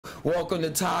Welcome to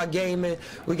Tainow Gaming.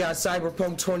 We got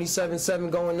Cyberpunk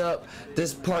 2077 going up.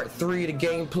 This part 3 of the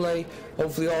gameplay.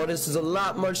 Hopefully all this is a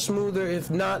lot much smoother. If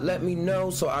not, let me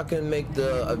know so I can make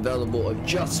the available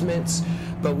adjustments.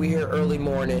 But we here early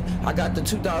morning. I got the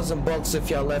 2,000 bucks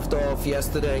if y'all left off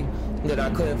yesterday that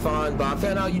I couldn't find, but I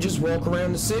found out you just walk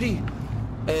around the city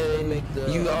and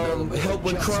you help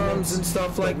with crumbs and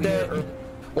stuff like that,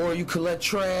 or you collect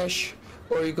trash,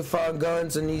 or you can find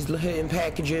guns in these hidden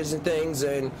packages and things,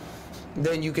 and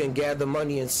then you can gather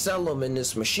money and sell them in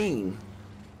this machine.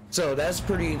 So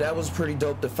that was pretty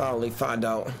dope to finally find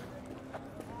out.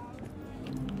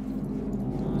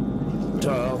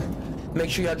 So make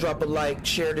sure y'all drop a like,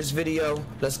 share this video.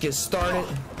 Let's get started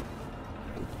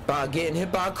by getting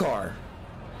hit by a car.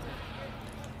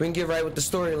 We can get right with the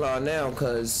storyline now,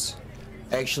 cause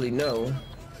actually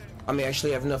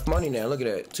actually have enough money now. Look at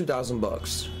that, 2,000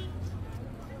 bucks.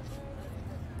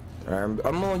 I'm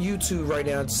on YouTube right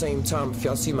now at the same time. If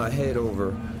y'all see my head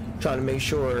over, trying to make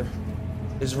sure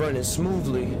it's running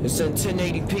smoothly. It's in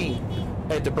 1080p.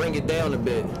 I had to bring it down a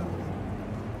bit.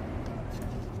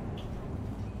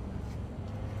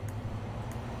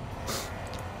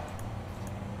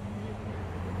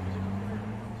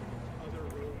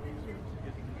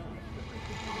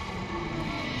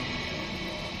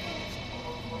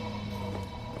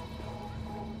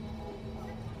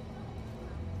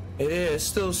 It is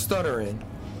still stuttering.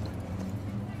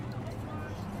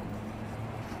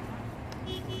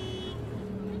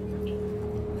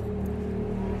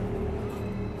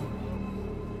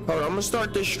 Hold on, I'm gonna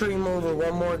start this stream over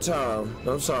one more time.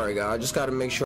 I'm sorry, guys. I just gotta make sure